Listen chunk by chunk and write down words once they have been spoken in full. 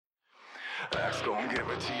X gon' give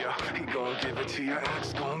it to ya. He gon' give it to ya.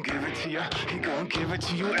 X gon' give it to ya. He gon' give it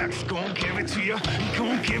to you. X gon' give it to ya. He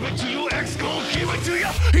gon' give it to you. X gon' give it to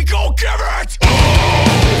ya. He gon' give it.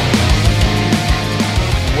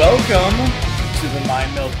 Welcome to the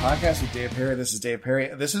MindMelding podcast with Dave Perry. This is Dave Perry.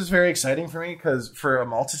 This is very exciting for me because for a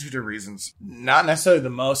multitude of reasons, not necessarily the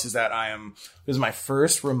most is that this is my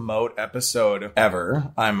first remote episode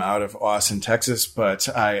ever. I'm out of Austin, Texas, but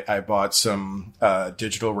I bought some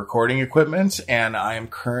digital recording equipment and I am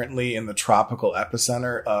currently in the tropical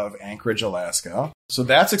epicenter of Anchorage, Alaska. So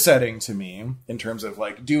that's exciting to me in terms of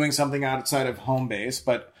like doing something outside of home base.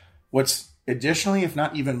 But what's additionally, if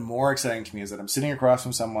not even more exciting to me, is that I'm sitting across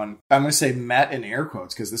from someone, I'm going to say met in air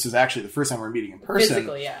quotes, because this is actually the first time we're meeting in person.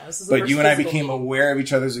 Physically, yeah. This is but you and I became aware of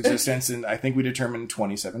each other's existence, and I think we determined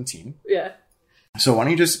 2017. Yeah. So why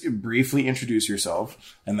don't you just briefly introduce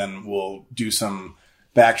yourself, and then we'll do some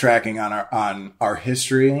backtracking on our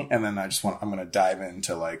history, and then I'm going to dive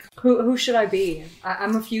into like who should I be?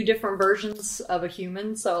 I'm a few different versions of a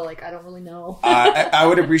human, so like I don't really know. I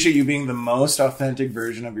would appreciate you being the most authentic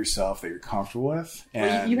version of yourself that you're comfortable with. And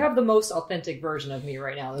well, you have the most authentic version of me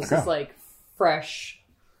right now. This is like fresh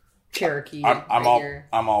Cherokee. I'm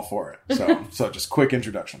all for it. So just quick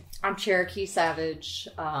introduction. I'm Cherokee Savage,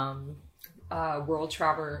 world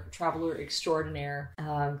traveler extraordinaire,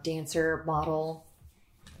 dancer, model.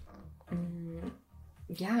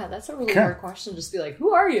 Yeah, that's a really hard question. Just be like,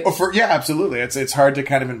 who are you? Yeah, absolutely. It's hard to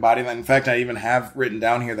kind of embody that. In fact, I even have written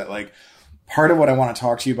down here that like part of what I want to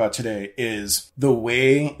talk to you about today is the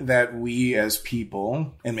way that we as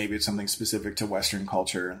people, and maybe it's something specific to Western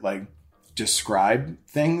culture, like describe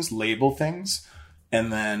things, label things,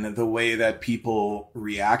 and then the way that people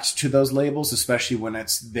react to those labels, especially when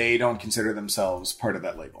they don't consider themselves part of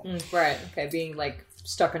that label. Right. Okay. Being like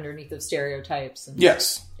stuck underneath of stereotypes.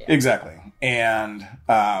 Yes, exactly. And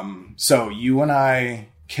so you and I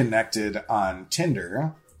connected on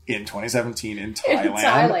Tinder in 2017 in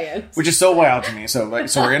Thailand, which is so wild to me. So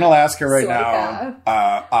we're in Alaska right now.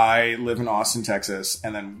 I live in Austin, Texas,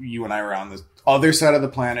 and then you and I were on the other side of the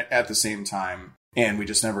planet at the same time, and we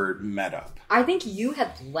just never met up. I think you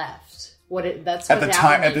had left. At the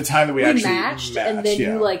time that we actually matched, and then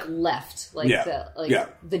you like left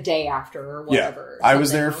the day after or whatever. Yeah. I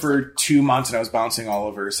was there for 2 months and I was bouncing all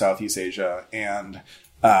over Southeast Asia. And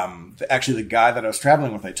actually the guy that I was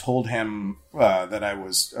traveling with, I told him that I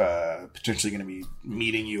was potentially going to be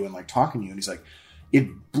meeting you and like talking to you. And he's like, it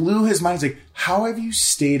blew his mind. He's like, how have you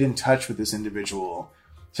stayed in touch with this individual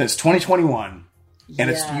since 2021? And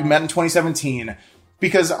you met in 2017.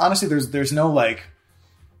 Because honestly, there's no like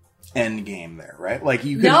end game there, right? Like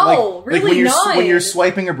you can when you're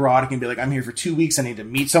swiping abroad, it can be like, I'm here for 2 weeks, I need to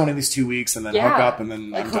meet someone in these 2 weeks and then hook up and then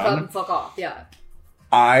like I'm hook done. Up and fuck off. Yeah.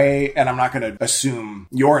 I'm not going to assume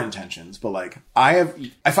your intentions, but like I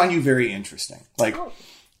find you very interesting. Like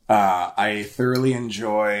I thoroughly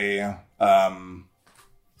enjoy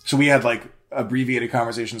so we had like abbreviated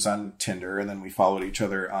conversations on Tinder, and then we followed each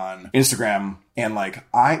other on Instagram. And like,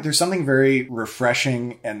 there's something very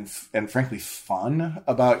refreshing and frankly fun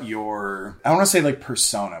about your, I don't want to say like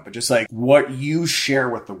persona, but just like what you share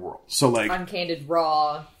with the world. So like uncandid,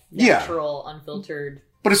 raw, natural, unfiltered.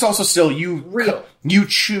 But it's also still real. You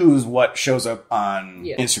choose what shows up on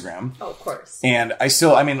Instagram. Oh, of course. And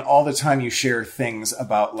all the time you share things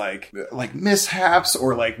about like mishaps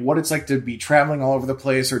or like what it's like to be traveling all over the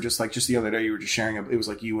place, or just the other day you were just sharing it was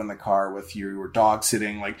like you in the car with your dog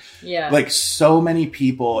sitting, like so many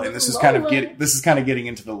people. And this is kind of getting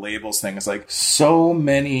into the labels thing. It's like so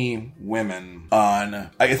many women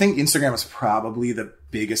on, I think Instagram is probably the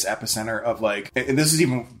biggest epicenter of like, and this is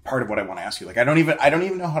even part of what I want to ask you. Like, I don't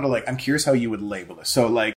even know how to like, I'm curious how you would label this. So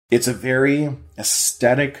like, it's a very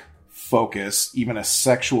aesthetic focus, even a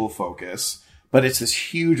sexual focus, but it's this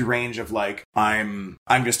huge range of like, I'm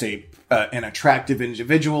just an attractive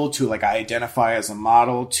individual to like, I identify as a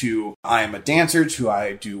model to I am a dancer to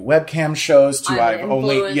I do webcam shows to I'm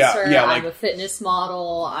I'm a fitness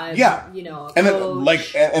model. I'm a and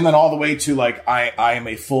coach. And then all the way to like, I am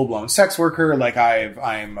a full blown sex worker. Like I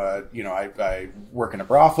work in a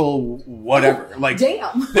brothel, whatever. Oh, like,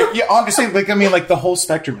 damn. I'm just saying, like, I mean, like the whole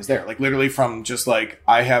spectrum is there. Like literally from just like,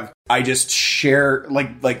 I just share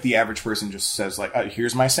like the average person just says like,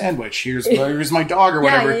 here's my sandwich, here's my dog or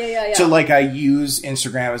whatever. Yeah. So like I use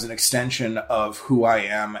Instagram as an extension of who I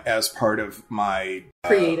am as part of my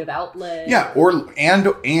creative outlet. Yeah, or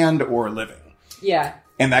living. Yeah.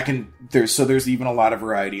 And that there's even a lot of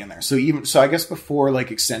variety in there. So I guess before like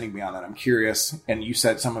extending beyond that, I'm curious, and you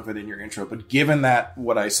said some of it in your intro, but given that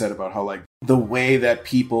what I said about how like the way that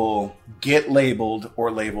people get labeled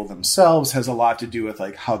or label themselves has a lot to do with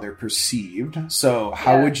like how they're perceived. So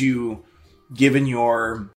how would you, given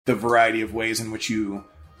the variety of ways in which you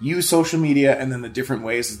use social media and then the different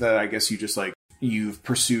ways that I guess you've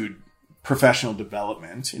pursued professional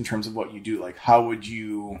development in terms of what you do, like how would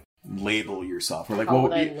you label yourself? Or like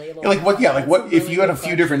what if you had a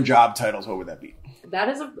few different job titles, what would that be?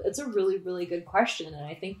 It's a really, really good question. And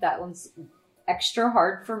I think that one's extra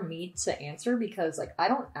hard for me to answer because like I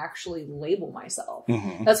don't actually label myself.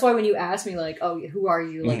 Mm-hmm. That's why when you ask me like, oh, who are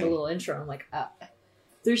you? Like a little intro, I'm like,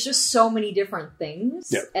 there's just so many different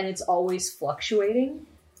things and it's always fluctuating.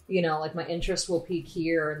 You know, like my interest will peak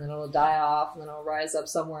here and then it'll die off and then I'll rise up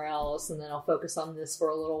somewhere else and then I'll focus on this for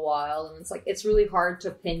a little while. And it's like, it's really hard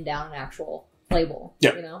to pin down an actual label,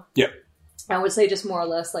 you know? Yeah. I would say just more or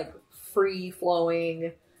less like free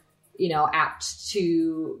flowing, you know, apt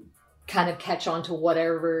to kind of catch on to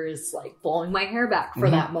whatever is like blowing my hair back for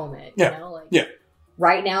that moment, you know? Like,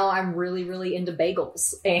 right now I'm really, really into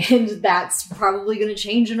bagels and that's probably going to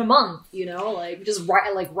change in a month, you know, like just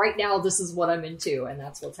right now, this is what I'm into and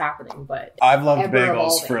that's what's happening. But I've loved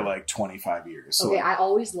bagels for like 25 years. So okay. I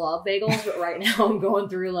always love bagels, but right now I'm going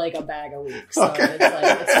through like a bag a week. So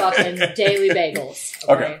it's fucking daily bagels.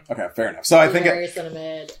 Okay. Fair enough. So I think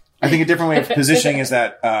cinnamon. I think a different way of positioning is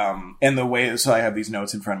that, and the way, so I have these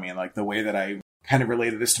notes in front of me and like the way that I kind of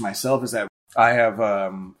related this to myself is that I have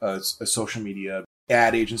a social media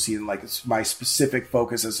ad agency and like my specific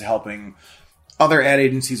focus is helping other ad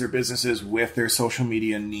agencies or businesses with their social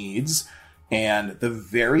media needs. And the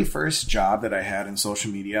very first job that I had in social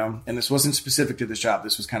media, and this wasn't specific to this job,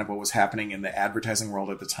 this was kind of what was happening in the advertising world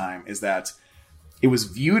at the time, is that it was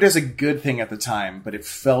viewed as a good thing at the time, but it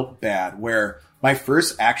felt bad, where my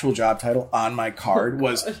first actual job title on my card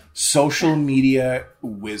was social media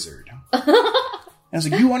wizard. I was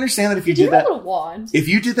like, you understand that if you did that, if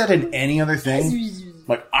you did that in any other thing,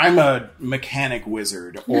 like I'm a mechanic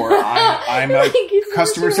wizard or I'm a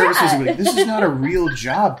customer service wizard, like, this is not a real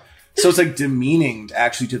job. So it's like demeaning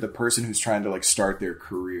actually to the person who's trying to like start their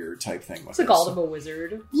career type thing. It's like called him a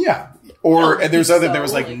wizard. Yeah. Or there was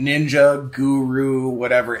like ninja, guru,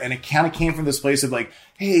 whatever. And it kind of came from this place of like,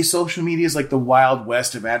 hey, social media is like the wild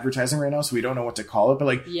west of advertising right now. So we don't know what to call it. But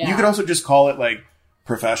like, you could also just call it like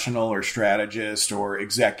professional or strategist or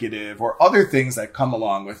executive or other things that come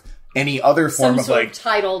along with any other form of like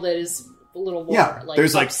title that is a little more like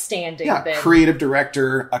there's upstanding than creative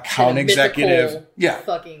director, account executive,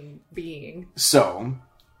 fucking being. So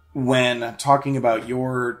when talking about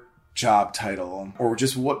your job title or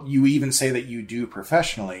just what you even say that you do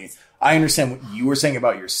professionally, I understand what you were saying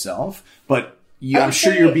about yourself, but I'm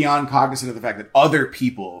sure you're beyond cognizant of the fact that other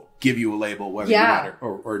people give you a label, whether you matter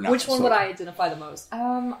or not. Which one would I identify the most?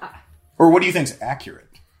 Or what do you think is accurate?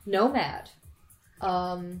 Nomad.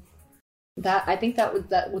 I think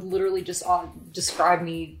that would literally just describe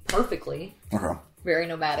me perfectly. Okay. Very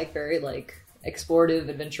nomadic, very like explorative,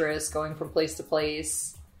 adventurous, going from place to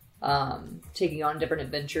place, taking on different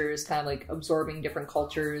adventures, kind of like absorbing different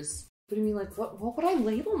cultures. What do you mean, like what would I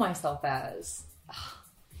label myself as?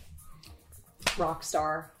 Rock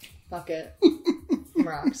star. Fuck it. I'm a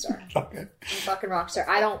rock star. Okay. I'm a fucking rock star.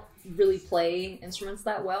 I don't really play instruments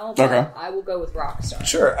that well, but I will go with rock star.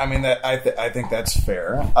 Sure. I mean, I think that's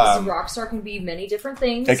fair. Rock star can be many different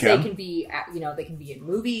things. They can be, they can be in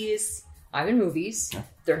movies. I'm in movies. Yeah.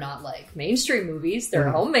 They're not like mainstream movies. They're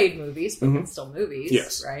homemade movies, but it's still movies.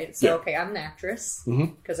 Yes. Right? So, okay, I'm an actress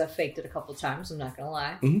because I faked it a couple of times. I'm not going to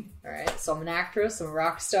lie. All right. So I'm an actress. I'm a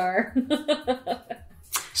rock star.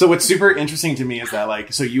 So what's super interesting to me is that,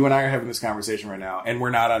 like, so you and I are having this conversation right now, and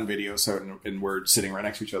we're not on video, so and we're sitting right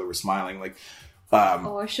next to each other, we're smiling, like.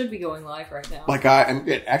 I should be going live right now. Like,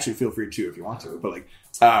 actually feel free to if you want to, but like,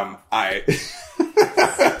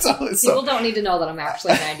 people don't need to know that I'm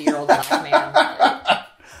actually a 90-year-old black man. Like,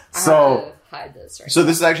 so hide this right so now.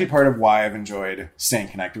 This is actually part of why I've enjoyed staying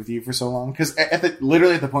connected with you for so long, because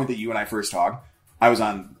literally at the point that you and I first talked, I was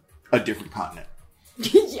on a different continent.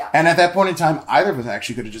 Yeah. And at that point in time, either of us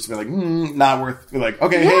actually could have just been like, not worth, like,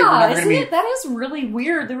 okay, hey, we're never going to meet. That is really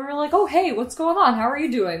weird. They were like, oh, hey, what's going on? How are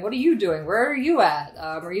you doing? What are you doing? Where are you at?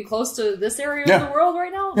 Are you close to this area of the world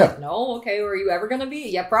right now? Yeah. Like, no, okay, are you ever going to be?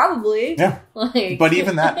 Yeah, probably. Yeah. Like, but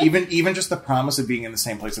even that, even just the promise of being in the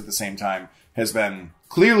same place at the same time has been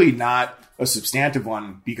clearly not a substantive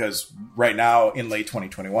one, because right now in late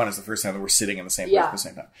 2021 is the first time that we're sitting in the same place at the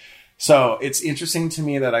same time. So it's interesting to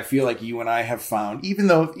me that I feel like you and I have found,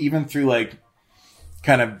 even through like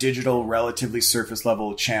kind of digital, relatively surface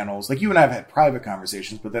level channels, like you and I have had private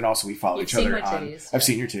conversations, but then also we follow each other on. I've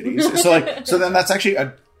seen your titties. So then that's actually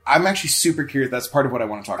I'm actually super curious. That's part of what I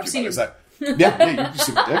want to talk to you about. Is that Yeah, you can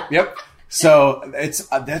see my dick. Yep. So it's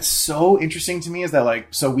that's so interesting to me is that like,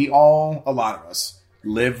 so we all, a lot of us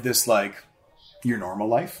live this like your normal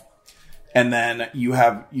life. And then you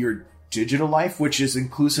have your digital life, which is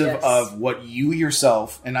inclusive of what you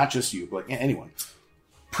yourself, and not just you, but anyone,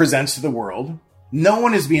 presents to the world. No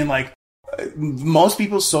one is being like, most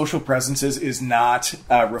people's social presences is not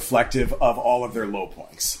reflective of all of their low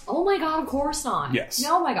points. Oh my God, of course not. Yes.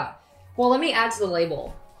 Oh my God. Well, let me add to the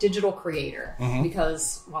label. Digital creator,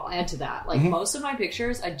 because I'll add to that. Like most of my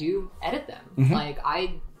pictures, I do edit them. Like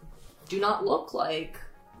I do not look like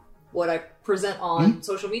what I present on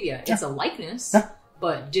social media. It's a likeness,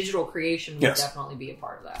 but digital creation would definitely be a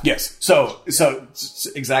part of that. Yes. So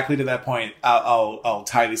exactly to that point, I'll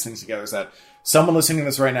tie these things together. Is that someone listening to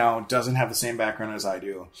this right now doesn't have the same background as I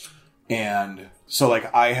do, and so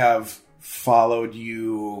like I have followed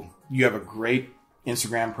you. You have a great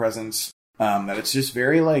Instagram presence. That it's just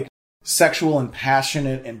very like sexual and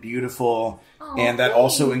passionate and beautiful. Oh, and that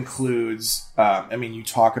also includes, I mean, you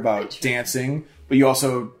talk about dancing, but you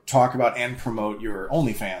also talk about and promote your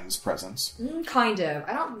OnlyFans presence. Kind of.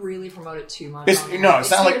 I don't really promote it too much. It's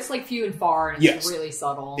not like... It's like few and far, and it's really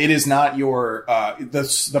subtle. It is not your...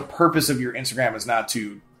 the purpose of your Instagram is not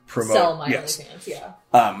to promote... Sell my OnlyFans, yeah.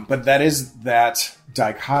 But that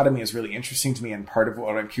dichotomy is really interesting to me, and part of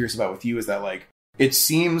what I'm curious about with you is that, like, it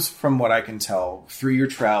seems from what I can tell through your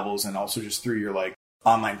travels and also just through your like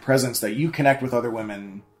online presence that you connect with other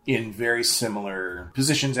women in very similar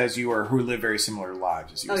positions as you or who live very similar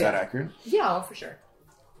lives as you. Is that accurate? Yeah, for sure.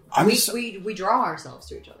 We draw ourselves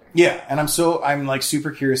to each other. Yeah. And I'm like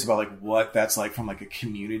super curious about like what that's like from like a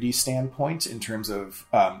community standpoint in terms of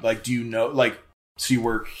like, do you know, like, so you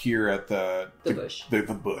work here at the Bush. The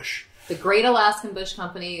Bush. The Great Alaskan Bush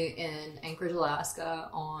Company in Anchorage, Alaska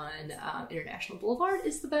on International Boulevard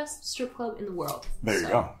is the best strip club in the world. There you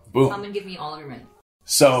go. Boom. Come and give me all of your money.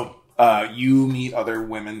 So you meet other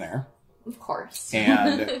women there. Of course.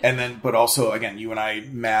 And then, but also, again, you and I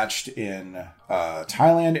matched in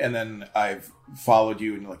Thailand, and then I've followed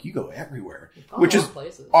you, and like you go everywhere, which is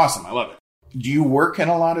awesome. I love it. Do you work in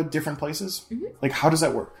a lot of different places? Like, how does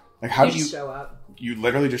that work? Like, how do you show up? You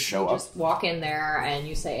literally just show up. Just walk in there and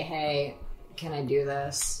you say, "Hey, can I do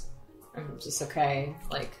this?" I'm just okay.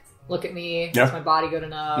 Like, look at me. Is my body good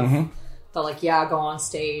enough? They're like, "Yeah, go on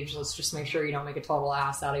stage. Let's just make sure you don't make a total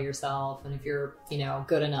ass out of yourself. And if you're,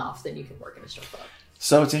 good enough, then you can work in a strip club."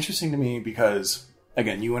 So it's interesting to me because,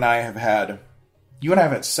 again, you and I have had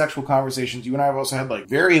sexual conversations. You and I have also had like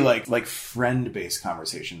very like friend-based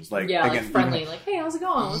conversations. Like, again, like friendly. Like, hey, how's it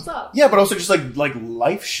going? What's up? Yeah, but also just like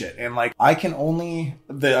life shit. And like, I can only,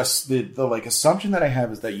 the like assumption that I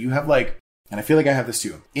have is that you have like, and I feel like I have this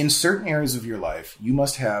too, in certain areas of your life, you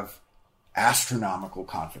must have astronomical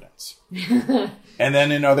confidence. And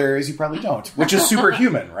then in other areas you probably don't, which is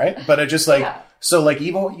superhuman, right? But it just like, so like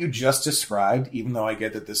even what you just described, even though I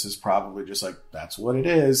get that this is probably just like, that's what it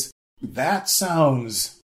is. That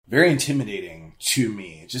sounds very intimidating to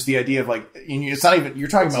me. Just the idea of like, it's not even, you're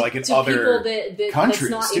talking about like in other countries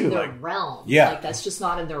that's not in too. Their like, realm. Yeah. Like that's just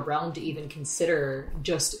not in their realm to even consider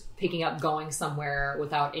just picking up going somewhere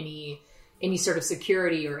without any sort of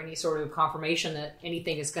security or any sort of confirmation that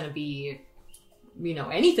anything is going to be,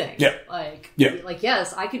 anything. Yeah. Like,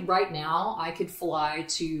 yes, I could right now, I could fly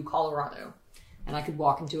to Colorado and I could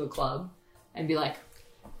walk into a club and be like,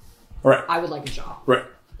 right, I would like a job. Right.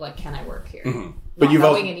 Like, can I work here? But not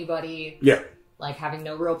knowing anybody. Yeah. Like, having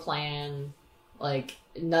no real plan. Like,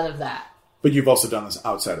 none of that. But you've also done this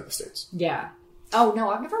outside of the States. Yeah. Oh, no,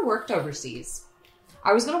 I've never worked overseas.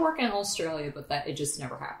 I was going to work in Australia, but it just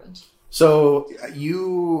never happened. So,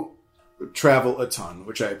 you travel a ton,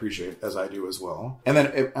 which I appreciate, as I do as well. And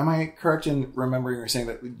then, am I correct in remembering or saying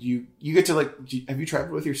that you get to, like, have you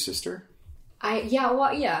traveled with your sister?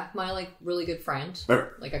 Yeah, my, like, really good friend. Okay.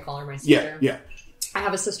 Like, I call her my sister. Yeah. I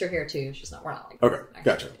have a sister here too. We're not like... Okay,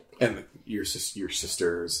 gotcha. And your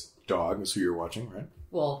sister's dog is who you're watching, right?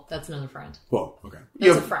 Well, that's another friend. Well, okay.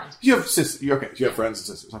 That's a friend. You have sisters. Okay, you have friends and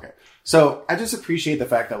sisters. Okay. So I just appreciate the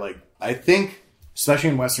fact that, like, I think,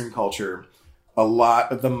 especially in Western culture, a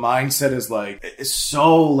lot of the mindset is like, it's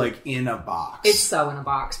so like in a box. It's so in a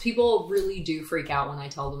box. People really do freak out when I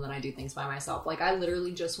tell them that I do things by myself. Like, I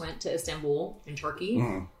literally just went to Istanbul in Turkey.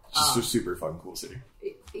 It's a super fun, cool city.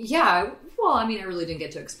 Yeah, well, I mean, I really didn't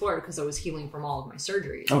get to explore it because I was healing from all of my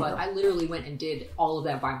surgeries. Okay. But I literally went and did all of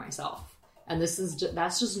that by myself, and that's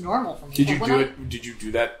just normal for me. Did you do it? Did you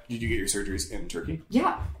do that? Did you get your surgeries in Turkey?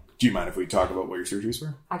 Yeah. Do you mind if we talk about what your surgeries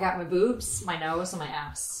were? I got my boobs, my nose, and my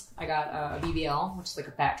ass. I got a BBL, which is like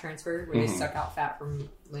a fat transfer, where they suck out fat from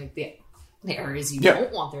like the the areas you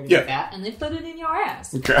don't want there to be fat, and they put it in your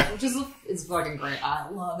ass. Okay. Which is fucking great. I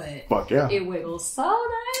love it. Fuck yeah. It wiggles so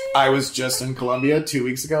nice. I was just in Colombia 2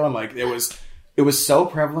 weeks ago, and like it was so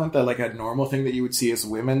prevalent that like a normal thing that you would see is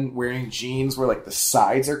women wearing jeans where like the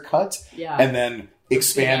sides are cut and then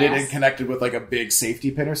expanded and connected with like a big safety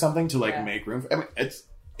pin or something to like make room. I mean,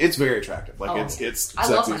 it's very attractive. Like it's I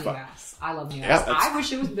love my new ass. I love my ass. I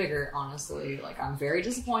wish it was bigger, honestly. Like I'm very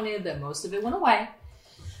disappointed that most of it went away.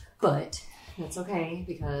 But that's okay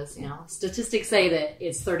because, you know, statistics say that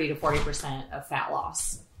it's 30 to 40% of fat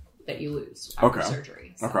loss that you lose after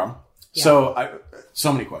surgery. So. Okay. Yeah. So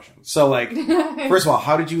so many questions. So like, first of all,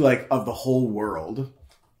 how did you like of the whole world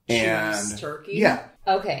and Turkey? Yeah.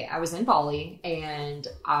 Okay. I was in Bali and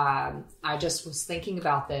I just was thinking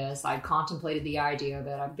about this. I contemplated the idea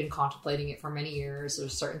that I've been contemplating it for many years.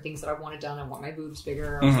 There's certain things that I wanted done. I want my boobs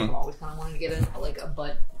bigger. I've always kind of wanted to get a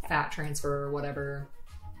butt fat transfer or whatever.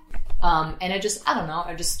 And I don't know.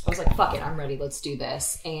 I was like, fuck it. I'm ready. Let's do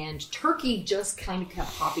this. And Turkey just kind of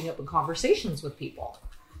kept popping up in conversations with people.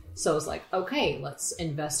 So I was like, okay, let's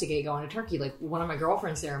investigate going to Turkey. Like one of my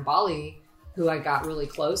girlfriends there in Bali, who I got really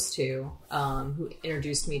close to, who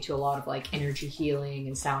introduced me to a lot of like energy healing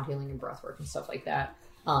and sound healing and breath work and stuff like that.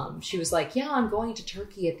 She was like, yeah, I'm going to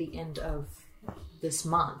Turkey at the end of this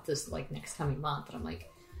month, this like next coming month. And I'm like,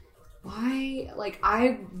 why? Like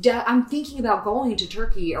I'm thinking about going to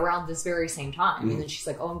Turkey around this very same time. And then she's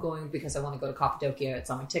like, oh, I'm going because I want to go to Cappadocia. It's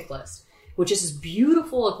on my tick list, which is this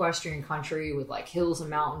beautiful equestrian country with like hills and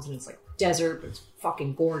mountains, and it's like desert, but it's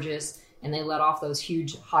fucking gorgeous. And they let off those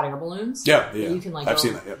huge hot air balloons. Yeah. You can like I've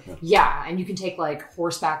seen that. Yeah. Yeah, and you can take like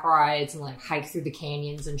horseback rides and like hike through the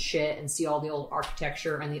canyons and shit and see all the old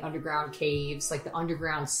architecture and the underground caves, like the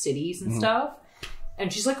underground cities and stuff.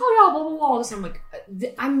 And she's like, oh yeah, blah, blah, blah. This. I'm like,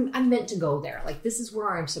 I'm meant to go there. Like, this is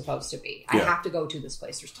where I'm supposed to be. I have to go to this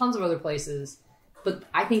place. There's tons of other places, but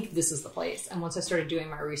I think this is the place. And once I started doing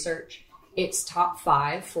my research, it's top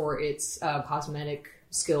 5 for its cosmetic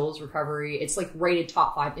skills recovery. It's like rated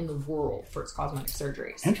top 5 in the world for its cosmetic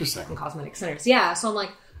surgeries. Interesting. And cosmetic centers. Yeah. So I'm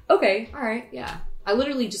like, okay, all right. Yeah. I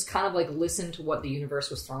literally just kind of like listened to what the universe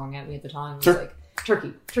was throwing at me at the time. It was like,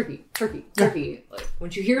 Turkey, Turkey, Turkey, Turkey. Like,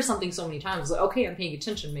 once you hear something so many times, it's like, okay, I'm paying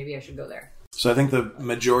attention. Maybe I should go there. So I think the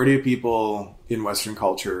majority of people in Western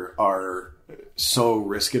culture are so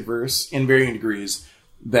risk adverse in varying degrees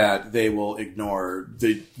that they will ignore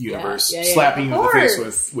the universe slapping you in the face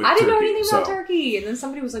with I didn't Turkey. know anything about Turkey. And then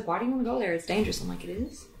somebody was like, why do you want to go there? It's dangerous. I'm like, it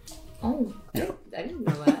is? Oh, I didn't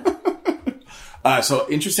know that. So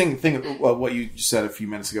interesting thing, what you said a few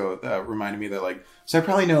minutes ago reminded me that like, so I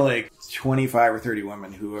probably know like 25 or 30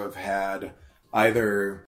 women who have had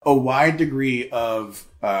either a wide degree of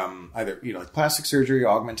either, you know, like plastic surgery,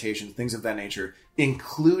 augmentation, things of that nature,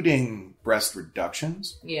 including breast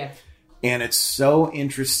reductions. Yeah. And it's so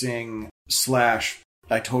interesting /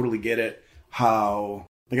 I totally get it how,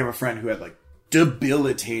 like I have a friend who had like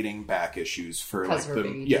debilitating back issues for like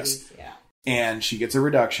and she gets a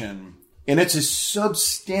reduction. And it's a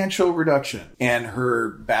substantial reduction. And her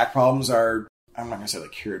back problems are, I'm not going to say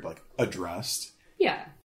like cured, like addressed. Yeah.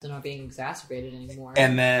 They're not being exacerbated anymore.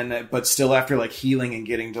 And then, but still after like healing and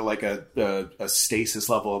getting to like a stasis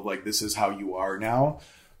level of like, this is how you are now.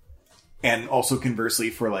 And also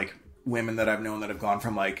conversely for like women that I've known that have gone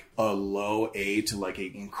from like a low A to like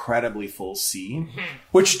an incredibly full C,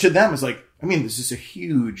 which to them is like, I mean, this is a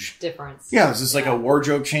huge difference. Yeah, this is like a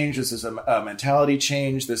wardrobe change. This is a mentality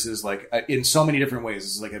change. This is like, in so many different ways,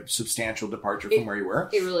 this is like a substantial departure from where you were.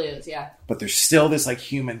 It really is, yeah. But there's still this like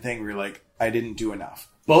human thing where you're like, I didn't do enough.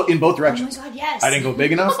 In both directions. Oh my God, yes. I didn't go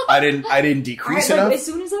big enough. I didn't decrease enough. Like, as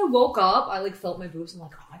soon as I woke up, I like felt my boobs. I'm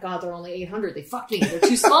like, oh my God, they're only 800. They fucked me. They're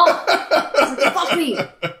too small. I was like, they fucked me.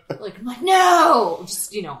 Like, I'm like, no,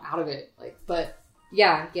 just, you know, out of it. Like, but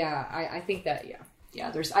yeah, I think that,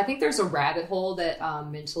 I think there's a rabbit hole that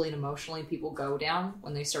mentally and emotionally people go down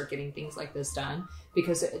when they start getting things like this done,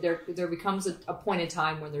 because there becomes a point in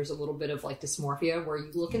time when there's a little bit of like dysmorphia where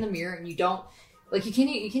you look in the mirror and you don't, like, you can't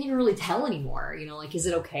even really tell anymore. You know, like, is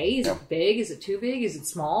it okay? Is it big? Is it too big? Is it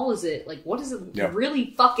small? Is it like, what does it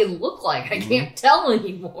really fucking look like? I can't tell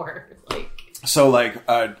anymore. Like, so like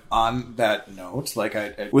on that note, like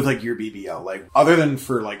I with like your BBL, like other than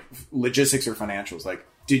for like logistics or financials, like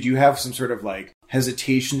did you have some sort of like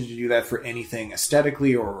hesitation to do that for anything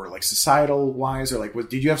aesthetically or like societal wise, or like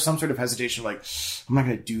did you have some sort of hesitation like, I'm not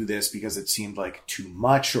going to do this because it seemed like too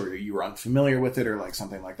much, or you were unfamiliar with it, or like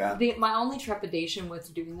something like that? My only trepidation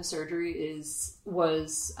with doing the surgery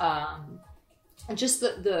was just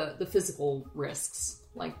the physical risks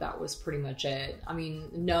Like, that was pretty much it. I mean,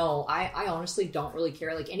 no, I honestly don't really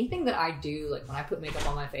care. Like, anything that I do, like when I put makeup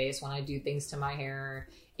on my face, when I do things to my hair,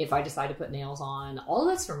 if I decide to put nails on, all of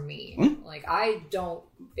that's for me. Like, I don't,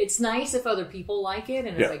 it's nice if other people like it.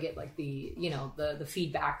 And if I get like the, you know, the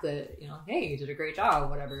feedback that, you know, hey, you did a great job,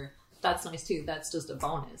 whatever. That's nice too. That's just a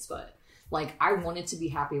bonus. But like, I wanted to be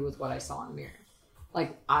happy with what I saw in the mirror.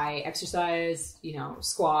 Like, I exercise, you know,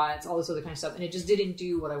 squats, all this other kind of stuff. And it just didn't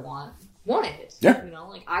do what I wanted. Yeah. You know,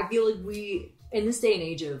 like, I feel like we, in this day and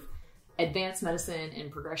age of advanced medicine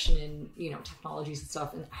and progression in, you know, technologies and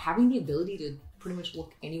stuff, and having the ability to pretty much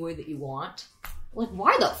look any way that you want, like,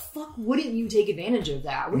 why the fuck wouldn't you take advantage of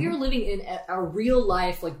that? We are living in a real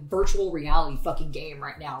life, like, virtual reality fucking game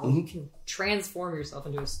right now where you can transform yourself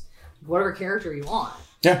into whatever character you want.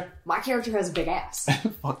 Yeah. My character has a big ass.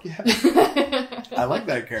 Fuck yeah. I like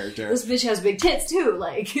that character. This bitch has big tits too.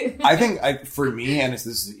 Like, I think for me, and this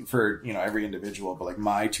is for, you know, every individual, but like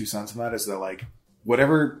my 2 cents on that is that, like,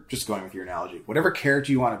 whatever, just going with your analogy, whatever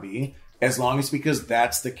character you want to be, as long as because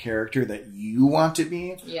that's the character that you want to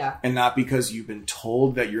be, and not because you've been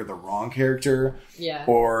told that you're the wrong character,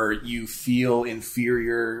 or you feel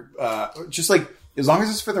inferior, just like, as long as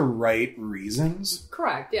it's for the right reasons.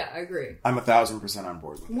 Correct. Yeah, I agree. I'm 1,000% on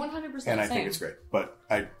board with it. 100%. And I think it's great. But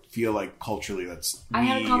I feel like culturally I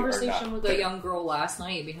had a conversation with a young girl last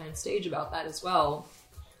night behind stage about that as well.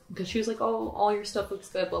 Because she was like, oh, all your stuff looks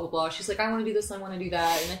good, blah, blah, blah. She's like, I want to do this, I want to do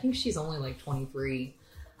that. And I think she's only like 23.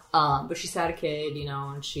 But she's had a kid, you know,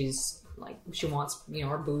 and she's like, she wants, you know,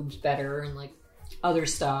 her boobs better and like other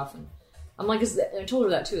stuff. And I'm like, I told her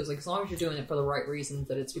that too. It's like, as long as you're doing it for the right reasons,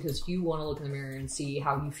 that it's because you want to look in the mirror and see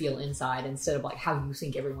how you feel inside instead of like how you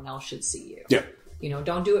think everyone else should see you. Yeah. You know,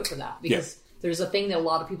 don't do it for that, because there's a thing that a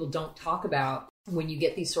lot of people don't talk about when you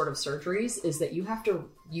get these sort of surgeries is that you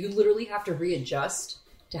literally have to readjust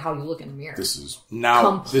to how you look in the mirror. This is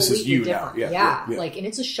you different. Now. Yeah. Like, and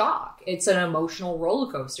it's a shock. It's an emotional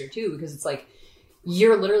roller coaster too, because it's like,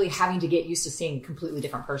 you're literally having to get used to seeing a completely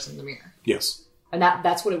different person in the mirror. Yes. And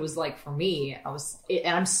that's what it was like for me. And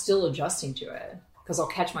I'm still adjusting to it, because I'll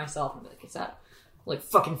catch myself and be like, "Is that?" Like,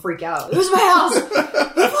 fucking freak out. It was my house.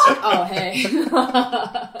 Fuck. Oh, hey.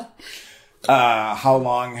 How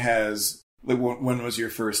long has? Like, when was your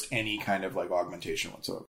first any kind of like augmentation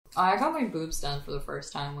whatsoever? I got my boobs done for the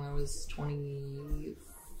first time when I was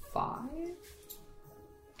 25.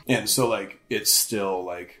 And so, like, it's still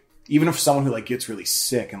like, even if someone who like gets really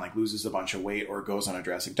sick and like loses a bunch of weight or goes on a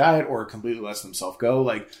drastic diet or completely lets themselves go,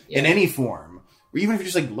 like in any form, or even if you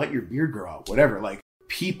just like let your beard grow out, whatever, like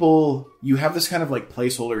people, you have this kind of like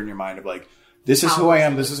placeholder in your mind of like, this is who I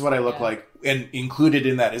am, this is what I look like. And included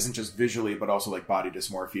in that isn't just visually, but also like body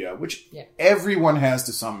dysmorphia, which everyone has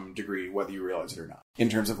to some degree, whether you realize it or not. In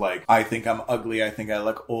terms of like, I think I'm ugly, I think I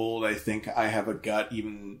look old, I think I have a gut,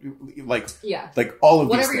 even like, like all of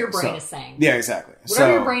whatever these your things. brain is saying. Yeah, exactly.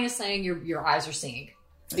 Whatever your brain is saying, your eyes are seeing,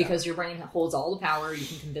 because your brain holds all the power. You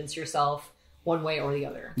can convince yourself one way or the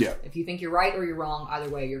other. Yeah. If you think you're right or you're wrong, either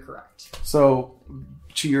way, you're correct. So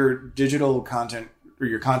to your digital content or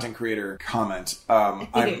your content creator comment,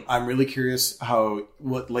 I'm really curious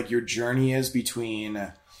what like your journey is between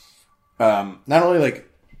not only like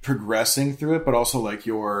progressing through it, but also like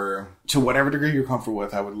to whatever degree you're comfortable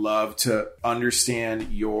with. I would love to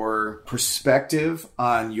understand your perspective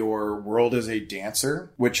on your world as a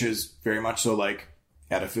dancer, which is very much so like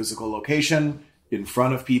at a physical location, in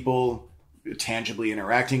front of people, tangibly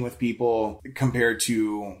interacting with people, compared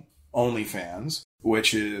to OnlyFans,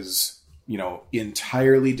 which is, you know,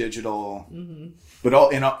 entirely digital, but all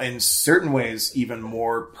in certain ways even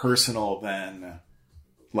more personal than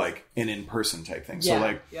like an in-person type thing.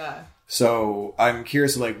 So I'm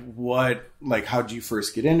curious, like, how did you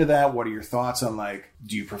first get into that? What are your thoughts on, like,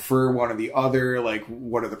 do you prefer one or the other? Like,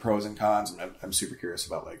 what are the pros and cons? I'm super curious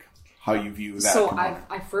about like how you view that. So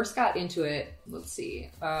I first got into it, let's see,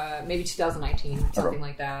 maybe 2019, something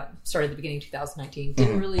like that. Started at the beginning of 2019.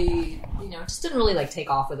 Didn't really, just didn't really like take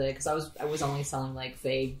off with it, because I was only selling like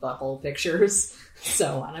vague butthole pictures.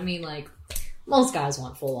 So, and I mean, like, most guys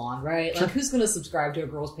want full on, right? Like, who's going to subscribe to a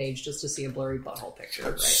girl's page just to see a blurry butthole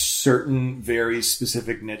picture, right? Certain very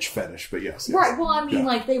specific niche fetish, but yes. Right. Well, I mean,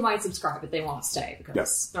 like, they might subscribe, but they won't stay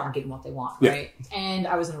because they're not getting what they want, right? And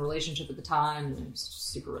I was in a relationship at the time, and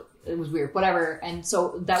it was weird, whatever. And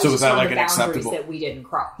so that was just one of the boundaries that we didn't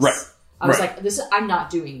cross. Right. I was like, I'm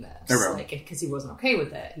not doing this. Like, because he wasn't okay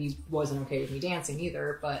with it. He wasn't okay with me dancing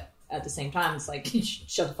either, but at the same time, it's like,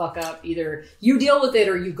 shut the fuck up. Either you deal with it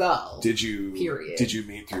or you go. Period. Did you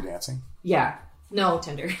meet through dancing? Yeah. No,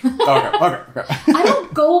 Tinder. Okay. I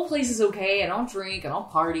don't go places, okay? I don't drink. I don't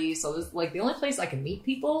party. So this, like, the only place I can meet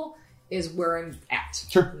people is where I'm at.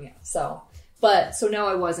 Sure. Yeah. So no,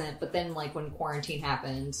 I wasn't. But then, like, when quarantine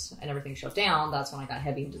happened and everything shut down, that's when I got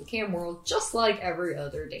heavy into the cam world, just like every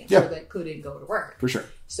other dancer that couldn't go to work. For sure.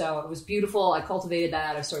 So it was beautiful. I cultivated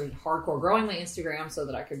that. I started hardcore growing my Instagram so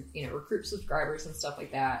that I could, recruit subscribers and stuff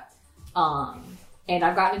like that. And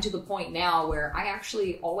I've gotten to the point now where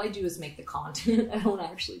all I do is make the content. I don't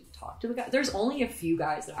actually talk to the guys. There's only a few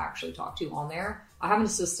guys that I actually talk to on there. I have an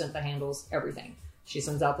assistant that handles everything. She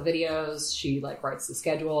sends out the videos. She like writes the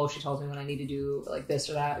schedule. She tells me when I need to do like this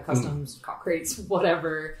or that, customs, cock crates,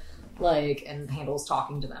 whatever, like, and handles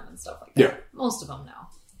talking to them and stuff like that. Yeah. Most of them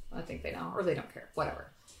know. I think they know, or they don't care,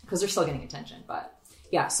 whatever, because they're still getting attention. But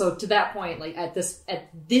yeah, so to that point, like at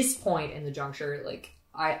this point in the juncture, like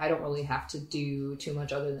I don't really have to do too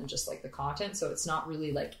much other than just like the content. So it's not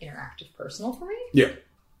really like interactive personal for me. Yeah.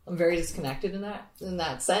 I'm very disconnected in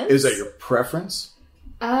that sense. Is that your preference?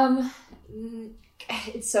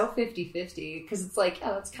 It's so 50-50 because it's like,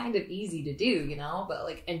 that's kind of easy to do, but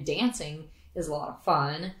like, and dancing is a lot of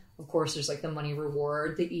fun. Of course, there's like the money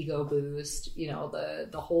reward, the ego boost, the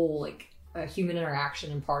whole like human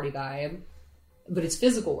interaction and party vibe, but it's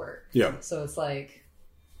physical work. Yeah. So it's like,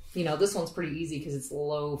 this one's pretty easy because it's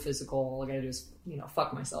low physical. All I gotta do is,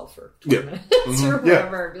 fuck myself for 20 minutes or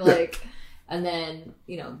whatever. Yeah. Like, and then,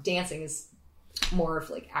 dancing is more of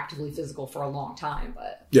like actively physical for a long time,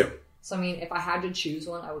 but yeah. So, I mean, if I had to choose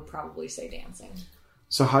one, I would probably say dancing.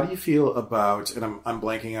 So how do you feel about, and I'm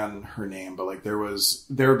blanking on her name, but like there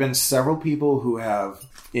have been several people who have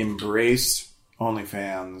embraced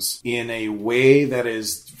OnlyFans in a way that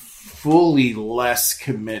is fully less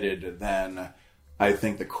committed than I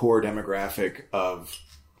think the core demographic of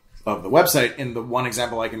the website. And the one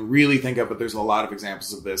example I can really think of, but there's a lot of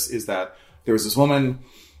examples of this, is that there was this woman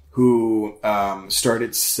who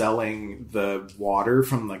started selling the water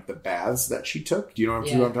from like the baths that she took. Do you know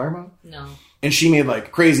what I'm talking about? No. And she made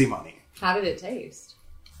like crazy money. How did it taste?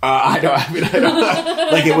 I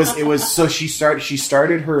don't like it was so she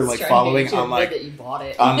started her like following on like that you bought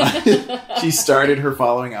it. She started her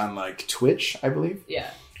following on like Twitch, I believe. Yeah.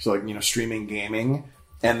 So like, streaming gaming,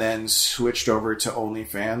 and then switched over to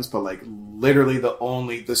OnlyFans, but like literally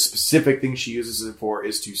the specific thing she uses it for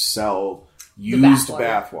is to sell used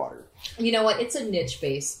bath water. You know what? It's a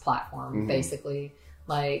niche-based platform, basically.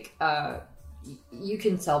 Like, you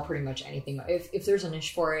can sell pretty much anything. If there's a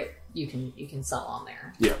niche for it, you can sell on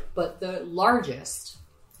there. Yeah. But the largest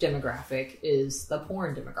demographic is the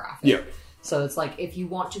porn demographic. Yeah. So it's like, if you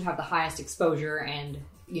want to have the highest exposure and,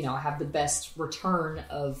 have the best return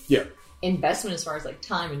of investment as far as like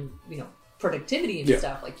time and, productivity and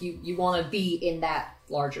stuff, like you want to be in that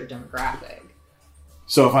larger demographic.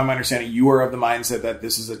 So if I'm understanding, you are of the mindset that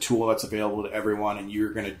this is a tool that's available to everyone and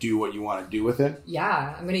you're going to do what you want to do with it?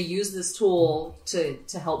 Yeah, I'm going to use this tool to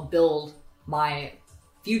help build my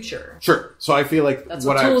future. Sure. So I feel like that's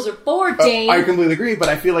what tools are for, Dave. I completely agree, but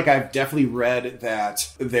I feel like I've definitely read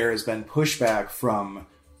that there has been pushback from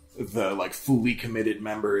the like fully committed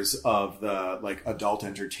members of the like adult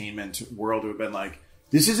entertainment world who have been like,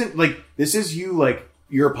 this isn't like, this is you, like,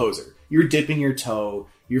 you're a poser. You're dipping your toe.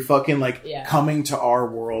 You're fucking like coming to our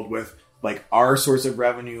world with like our source of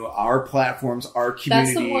revenue, our platforms, our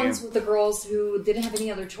community. That's the ones with the girls who didn't have any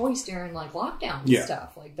other choice during like lockdown and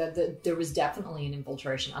stuff. Like that, there was definitely an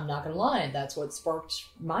infiltration. I'm not going to lie. That's what sparked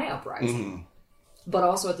my uprising. But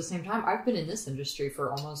also at the same time, I've been in this industry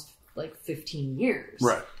for almost like 15 years.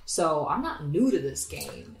 Right. So I'm not new to this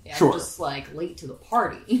game. I'm just like late to the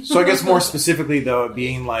party. So I guess more specifically though,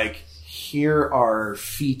 being like, here are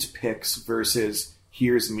feet pics versus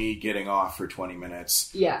here's me getting off for 20 minutes.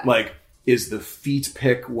 Yeah. Like, is the feet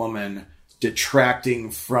pic woman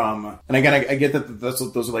detracting from... And again, I get that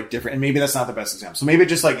those are like different. And maybe that's not the best example. So maybe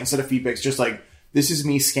just like, instead of feet pics, just like, this is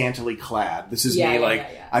me scantily clad. This is me like,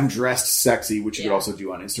 I'm dressed sexy, which you could also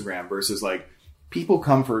do on Instagram, versus like, people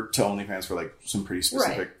come to OnlyFans for like some pretty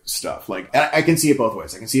specific stuff. Like, I can see it both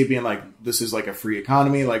ways. I can see it being like, this is like a free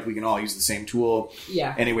economy. Like, we can all use the same tool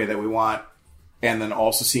any way that we want. And then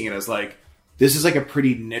also seeing it as like, this is like a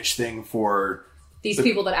pretty niche thing for these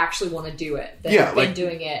people that actually want to do it. That have been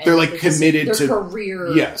doing it. They're like committed to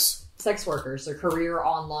career sex workers. They're career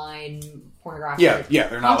online pornographic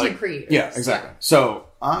they're not content like creators. Yeah, exactly. So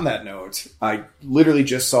on that note, I literally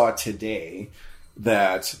just saw today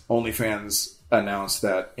that OnlyFans announced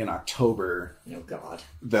that in October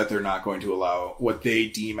that they're not going to allow what they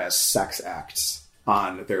deem as sex acts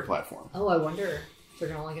on their platform. Oh, I wonder if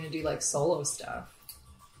they're only going to do like solo stuff.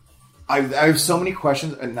 I have so many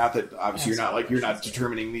questions, and not that obviously you're not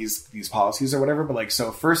determining these policies or whatever, but like,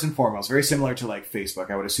 so first and foremost, very similar to like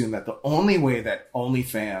Facebook, I would assume that the only way that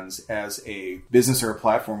OnlyFans as a business or a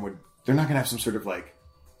platform they're not going to have some sort of like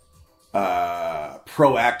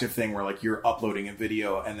proactive thing where like you're uploading a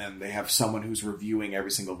video and then they have someone who's reviewing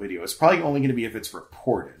every single video. It's probably only going to be if it's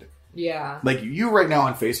reported. Yeah. Like you right now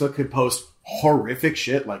on Facebook could post horrific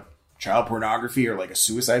shit like child pornography or like a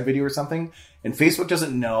suicide video or something, and Facebook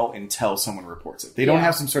doesn't know until someone reports it. They don't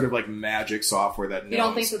have some sort of like magic software that knows. You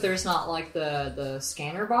don't think that there's not like the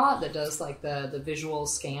scanner bot that does like the visual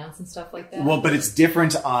scans and stuff like that? Well, but it's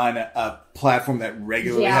different on a platform that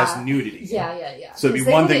regularly has nudity. Yeah. So it'd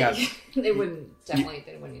be one thing. They wouldn't they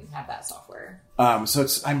wouldn't even have that software.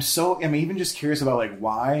 So I'm even just curious about like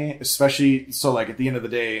why, especially so like at the end of the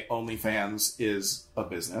day, OnlyFans is a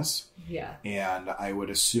business. Yeah. And I would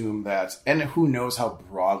assume that, and who knows how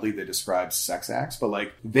broadly they describe sex acts, but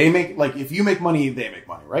like they make, like if you make money, they make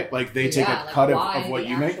money, right? Like they take a cut of what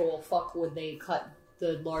you make. Why the fuck would they cut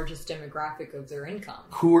the largest demographic of their income?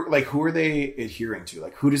 Who are they adhering to?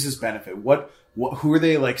 Like who does this benefit? Who are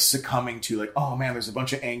they like succumbing to? Like, oh man, there's a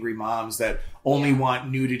bunch of angry moms that only want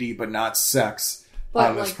nudity but not sex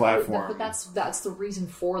on this platform. But that's the reason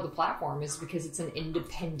for the platform, is because it's an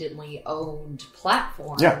independently owned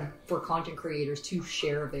platform for content creators to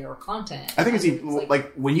share their content. I think it's even,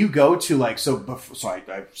 like when you go to like I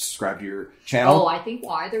subscribed to your channel. Oh, I think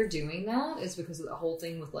why they're doing that is because of the whole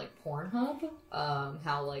thing with like Pornhub.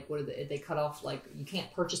 How like what did they cut off, like you can't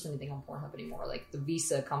purchase anything on Pornhub anymore. Like the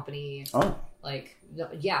Visa company. Oh. Like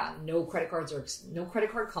no credit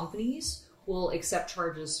card companies will accept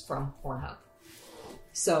charges from Pornhub.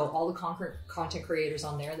 So all the content creators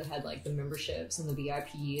on there that had like the memberships and the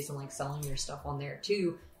VIPs and like selling your stuff on there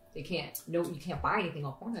too, you can't buy anything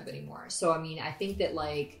on Pornhub anymore. So I mean, I think that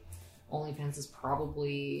like OnlyFans is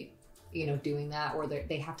probably, doing that, or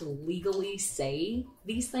they have to legally say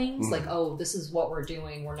these things like, oh, this is what we're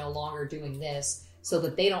doing. We're no longer doing this, so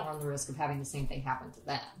that they don't run the risk of having the same thing happen to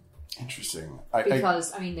them. Interesting.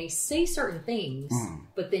 Because they say certain things,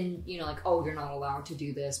 but then, like, oh, you're not allowed to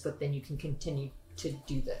do this, but then you can continue to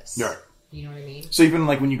do this. Yeah. You know what I mean? So even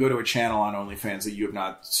like when you go to a channel on OnlyFans that you have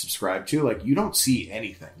not subscribed to, like you don't see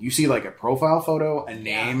anything. You see like a profile photo, a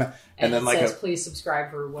name, and then like says, please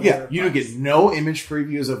subscribe for whatever. Yeah, you don't get no image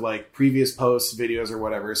previews of like previous posts, videos, or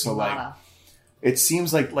whatever. So like it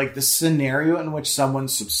seems like the scenario in which someone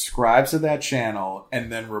subscribes to that channel and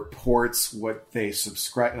then reports what they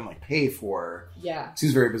subscribe and like pay for. Yeah,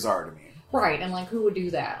 seems very bizarre to me. Right, and like, who would do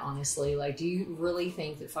that, honestly? Like, do you really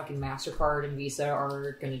think that fucking MasterCard and Visa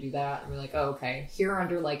are going to do that? And we're like, oh, okay, here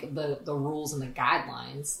under, like, the rules and the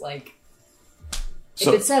guidelines, like, if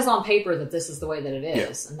it says on paper that this is the way that it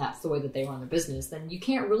is, and that's the way that they run their business, then you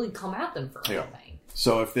can't really come at them for anything.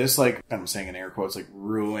 So if this, like, I'm saying in air quotes, like,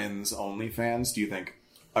 ruins OnlyFans, do you think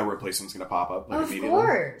a replacement's going to pop up immediately? Of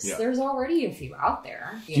course. Yeah. There's already a few out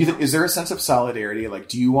there. Is there a sense of solidarity? Like,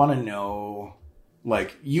 do you want to know...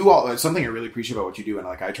 Like, you all, something I really appreciate about what you do, and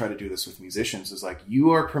like I try to do this with musicians, is like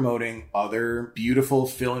you are promoting other beautiful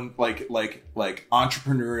film, like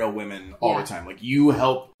entrepreneurial women all the time. Like you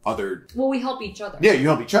help other. Well, we help each other. Yeah, you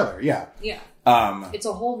help each other. Yeah. Yeah. It's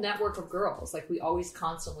a whole network of girls. Like we always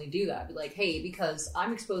constantly do that. Be like, hey, because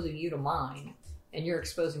I'm exposing you to mine, and you're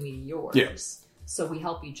exposing me to yours. Yeah. So we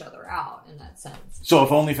help each other out in that sense. So if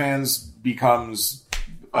OnlyFans becomes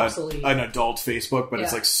an adult Facebook, but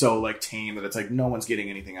it's like so like tame that it's like no one's getting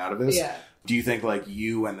anything out of this. Yeah. Do you think like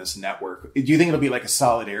you and this network, do you think it'll be like a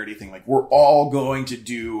solidarity thing? Like we're all going to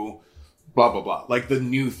do blah, blah, blah. Like the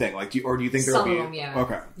new thing. Like, or do you think there'll be... Some of them, yeah.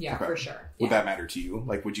 Okay. Yeah, okay. For sure. Would that matter to you?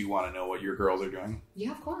 Like, would you want to know what your girls are doing?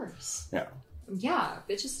 Yeah, of course. Yeah. Yeah,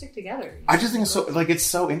 bitches stick together. I just think it's so, like, it's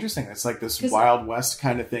so interesting. It's like this Wild West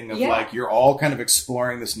kind of thing of like, you're all kind of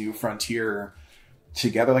exploring this new frontier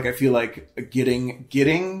together. Like, I feel like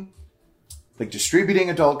getting like distributing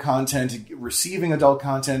adult content, receiving adult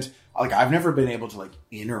content. Like, I've never been able to like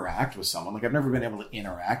interact with someone. Like, I've never been able to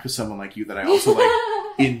interact with someone like you that I also like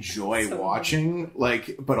enjoy watching,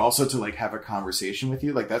 like, but also to like have a conversation with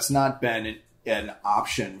you. Like, that's not been an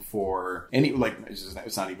option for any, like,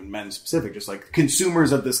 it's not even men specific, just like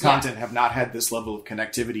consumers of this content have not had this level of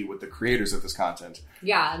connectivity with the creators of this content.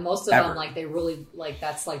 Yeah, and most of them, like, they really, like,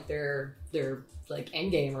 that's like their like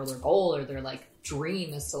end game or their goal or their like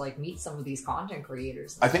dream is to like meet some of these content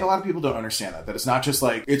creators. I think a lot of people don't understand that it's not just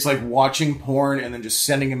like, it's like watching porn and then just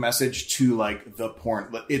sending a message to like the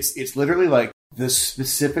porn. It's literally like the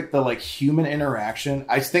specific, the like human interaction.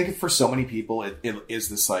 I think for so many people, it is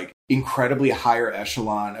this like incredibly higher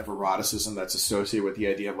echelon of eroticism that's associated with the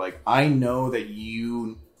idea of like, I know that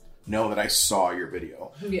you know that I saw your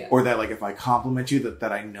video, or that like if I compliment you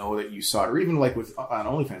that I know that you saw it, or even like with on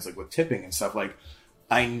OnlyFans, like with tipping and stuff, like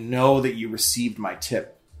I know that you received my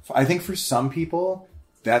tip. I think for some people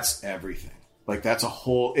that's everything. Like that's a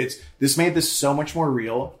whole, this made this so much more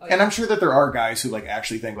real. Oh, yeah. And I'm sure that there are guys who like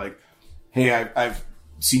actually think like, hey, I've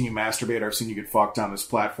seen you masturbate, or I've seen you get fucked on this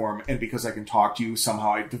platform, and because I can talk to you,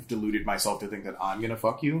 somehow I've deluded myself to think that I'm gonna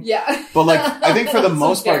fuck you. Yeah. But like, I think for the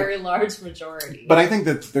most part, very large majority. But I think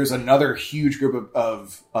that there's another huge group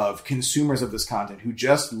of consumers of this content who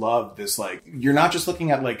just love this. Like, you're not just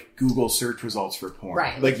looking at like Google search results for porn,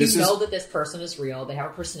 right? Like you know that this person is real. They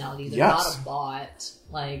have a personality. They're not a bot.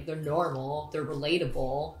 Like, they're normal. They're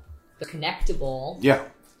relatable. They're connectable. Yeah.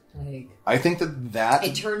 Like, I think that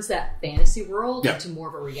it turns that fantasy world into more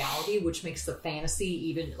of a reality, which makes the fantasy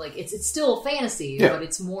even like it's still a fantasy, but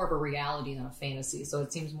it's more of a reality than a fantasy, so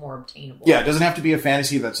it seems more obtainable. Yeah, it doesn't have to be a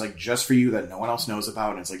fantasy that's like just for you that no one else knows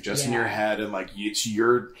about, and it's like just in your head, and like it's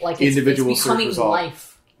your like individual it's becoming life.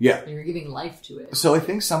 Yeah, you're giving life to it. So I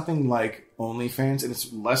think something like OnlyFans, and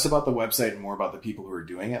it's less about the website and more about the people who are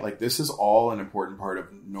doing it. Like, this is all an important part of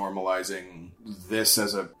normalizing this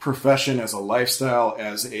as a profession, as a lifestyle,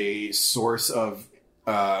 as a source of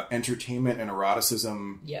entertainment and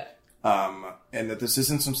eroticism. Yeah. And that this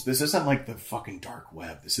isn't like the fucking dark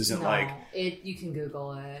web. This isn't you can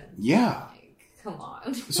Google it. Yeah. Come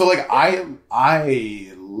on. So like I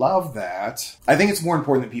love that. I think it's more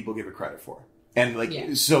important than people give it credit for. And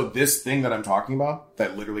like, so this thing that I'm talking about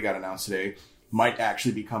that literally got announced today might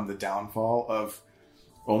actually become the downfall of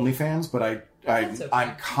OnlyFans, but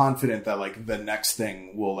I'm confident that like the next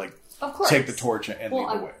thing will like take the torch and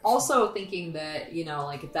lead the way. I'm also thinking that, you know,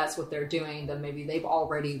 like if that's what they're doing, then maybe they've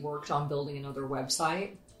already worked on building another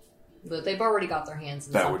website. But they've already got their hands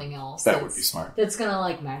in something else. That would be smart. That's going to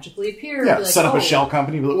like magically appear. Yeah, set up a shell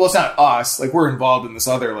company. Well, it's not us. Like, we're involved in this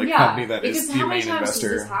other like company that is the main investor. Because how many times does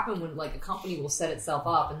this happen when like a company will set itself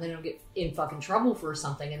up and then it'll get in fucking trouble for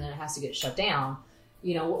something and then it has to get shut down?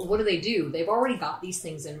 You know, what do? They've already got these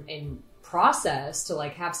things in process to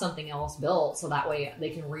like have something else built so that way they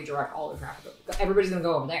can redirect all the traffic. Everybody's going to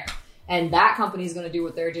go over there. And that company's going to do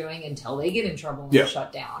what they're doing until they get in trouble and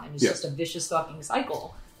shut down. And it's just a vicious fucking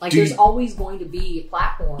cycle. Like, there's always going to be a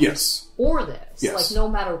platform for this. Like, no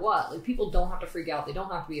matter what. Like, people don't have to freak out. They don't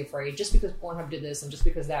have to be afraid. Just because Pornhub did this and just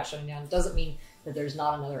because that's shutting down doesn't mean that there's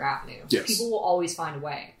not another avenue. Yes. People will always find a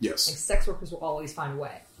way. Yes. Like, sex workers will always find a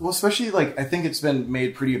way. Well, especially, like, I think it's been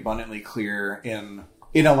made pretty abundantly clear in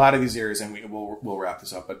a lot of these areas, and we'll wrap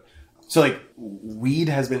this up, but... So, like, weed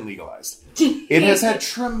has been legalized. It has had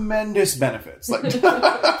tremendous benefits. Like, it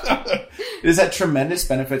has had tremendous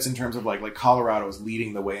benefits in terms of, like Colorado is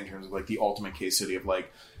leading the way in terms of, like, the ultimate case study of,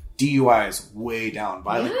 like, DUIs way down,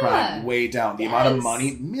 violent crime way down. The amount of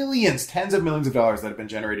money, millions, tens of millions of dollars that have been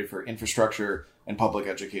generated for infrastructure and public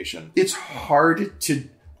education. It's hard to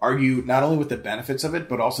argue not only with the benefits of it,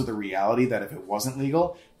 but also the reality that if it wasn't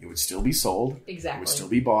legal, it would still be sold. Exactly. It would still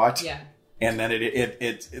be bought. Yeah. And then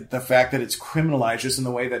it the fact that it's criminalized just in the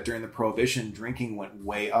way that during the Prohibition, drinking went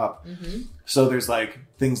way up. Mm-hmm. So there's like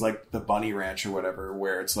things like the Bunny Ranch or whatever,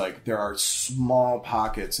 where it's like there are small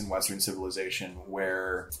pockets in Western civilization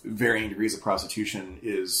where varying degrees of prostitution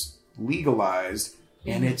is legalized,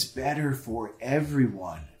 and it's better for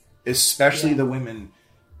everyone, especially the women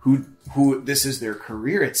who this is their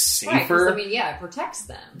career. It's safer. Right, I mean, it protects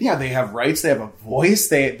them. Yeah, they have rights. They have a voice.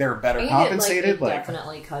 They're better compensated. It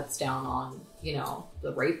definitely cuts down on, you know,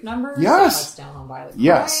 the rape numbers. Yes. It cuts down on violent crimes.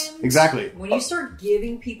 Yes, exactly. When you start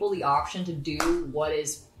giving people the option to do what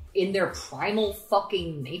is in their primal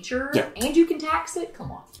fucking nature, and you can tax it,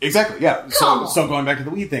 come on. Exactly, yeah. So going back to the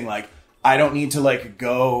weed thing, like, I don't need to like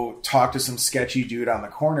go talk to some sketchy dude on the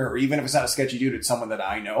corner, or even if it's not a sketchy dude, it's someone that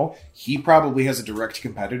I know. He probably has a direct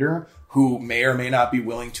competitor who may or may not be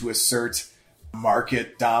willing to assert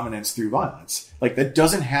market dominance through violence. Like, that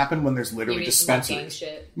doesn't happen when there's literally dispensaries.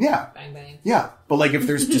 Shit. Yeah. Bang, bang. Yeah. But like, if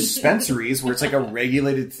there's dispensaries where it's like a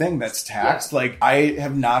regulated thing that's taxed, like, I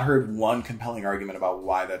have not heard one compelling argument about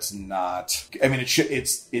why that's not. I mean, it's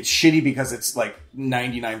shitty because it's like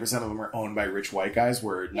 99% of them are owned by rich white guys,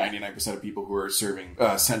 where 99% of people who are serving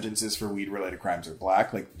sentences for weed related crimes are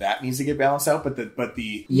black. Like, that needs to get balanced out. But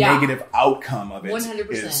the negative outcome of it 100%.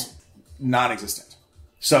 Is non-existent.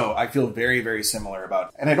 So I feel very, very similar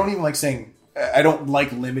about, and I don't even like saying, I don't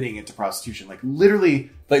like limiting it to prostitution. Like,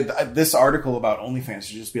 literally, like this article about OnlyFans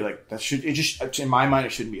should just be like, in my mind,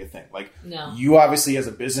 it shouldn't be a thing. Like, you obviously as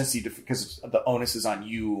a business need to, because the onus is on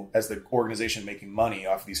you as the organization making money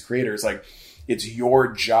off of these creators. Like, it's your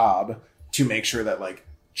job to make sure that like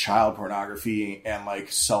child pornography and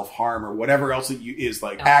like self-harm or whatever else that is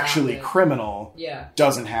like actually criminal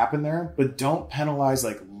doesn't happen there. But don't penalize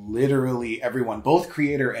like literally everyone, both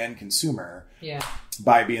creator and consumer, Yeah.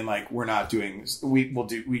 by being like, we're not doing,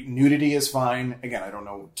 nudity is fine. Again, I don't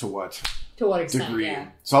know to what extent, degree. yeah.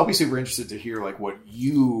 So I'll be super interested to hear like what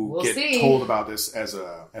you We'll get see. told about this as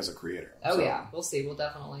a creator. Oh So, yeah, we'll see. We'll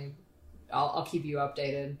definitely. I'll keep you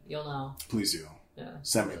updated. You'll know. please do. Yeah.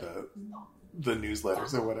 Send me the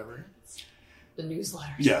newsletters or whatever. The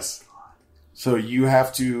newsletters. Yes. So you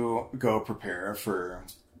have to go prepare for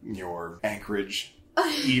your Anchorage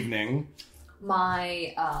evening.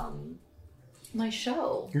 My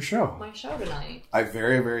show. Your show. My show tonight. I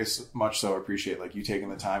very, very much so appreciate like you taking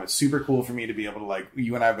the time. It's super cool for me to be able to like,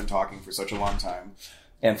 you and I have been talking for such a long time,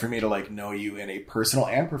 and for me to like know you in a personal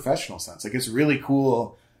and professional sense. Like it's really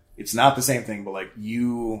cool. It's not the same thing, but like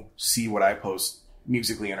you see what I post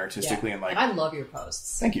musically and artistically, and like I love your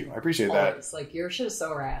posts. Thank you. I appreciate Always. that. Like your shit is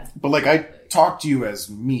so rad. But like I talk to you as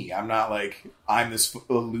me. I'm not like I'm this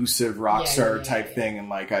elusive rock star type thing, and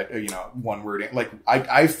like I one word. Like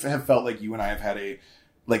I have felt like you and I have had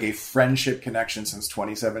a friendship connection since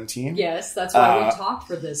 2017. Yes, that's why we talked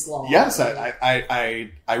for this long. Yes,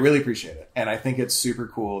 I really appreciate it, and I think it's super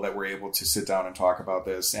cool that we're able to sit down and talk about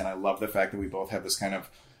this. And I love the fact that we both have this kind of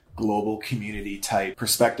global community type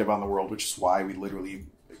perspective on the world, which is why we literally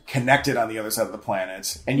connected on the other side of the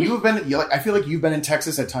planet. And you have been, I feel like you've been in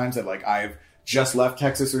Texas at times that like I've just left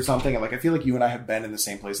Texas or something, and like I feel like you and I have been in the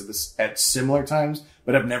same place at similar times,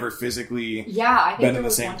 but have never physically I think been there in the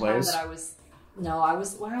was same one place. Time that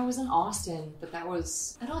I was in Austin, but that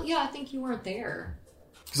was I think you weren't there.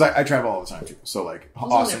 Because I travel all the time too, so like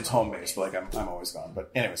Austin's home base, but like I'm always gone.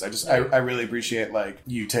 But anyways, I really appreciate like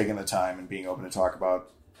you taking the time and being open to talk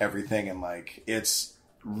about everything, and like it's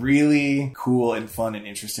really cool and fun and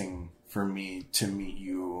interesting for me to meet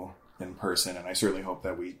you in person, and I certainly hope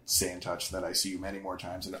that we stay in touch, that I see you many more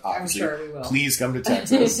times, and obviously I'm sure we will. Please come to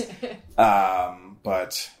Texas.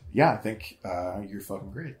 But yeah, I think you're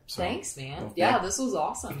fucking great. So, thanks, man. well, This was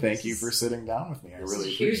awesome. Thank you for sitting down with me. I really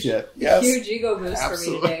huge, appreciate it. Yes. Huge ego boost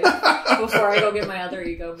Absolutely. for me today before I go get my other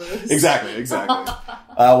ego boost. Exactly.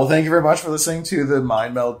 Well, thank you very much for listening to the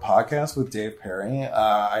Mind Meld podcast with Dave Perry.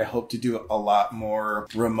 I hope to do a lot more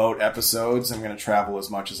remote episodes. I'm going to travel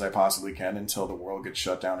as much as I possibly can until the world gets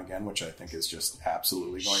shut down again, which I think is just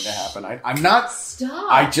absolutely going to happen. I'm not...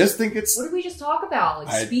 Stop. I just think it's... What did we just talk about?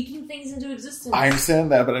 Like speaking things into existence. I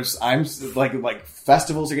understand that, but I'm like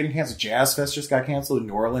festivals are getting canceled. Jazz Fest just got canceled in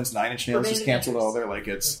New Orleans. 9 Inch Nails just canceled all there. Like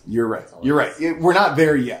it's... You're right. We're not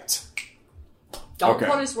there yet. Don't put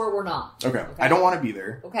us where we're not. Okay. I don't want to be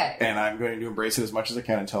there. Okay. And I'm going to embrace it as much as I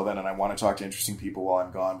can until then. And I want to talk to interesting people while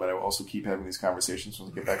I'm gone, but I will also keep having these conversations when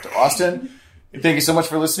we get back to Austin. Thank you so much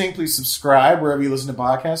for listening. Please subscribe wherever you listen to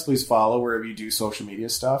podcasts. Please follow wherever you do social media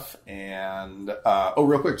stuff. And,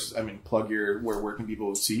 real quick, plug where can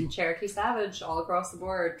people see you? Cherokee Savage, all across the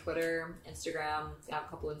board. Twitter, Instagram. I have a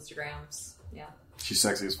couple Instagrams. Yeah. She's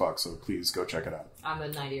sexy as fuck, so please go check it out. I'm a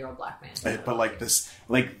 90-year-old black man. But like this,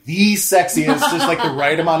 like the sexiest, just like the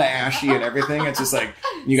right amount of ashy and everything. It's just like,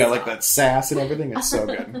 you got like that sass and everything. It's so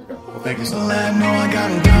good. Okay. Well, thank you so much. I know I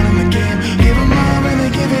got 'em down in the game. Give 'em all and they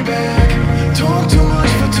give it back. Talk too much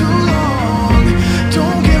for too long.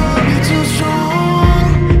 Don't give up, you're too strong.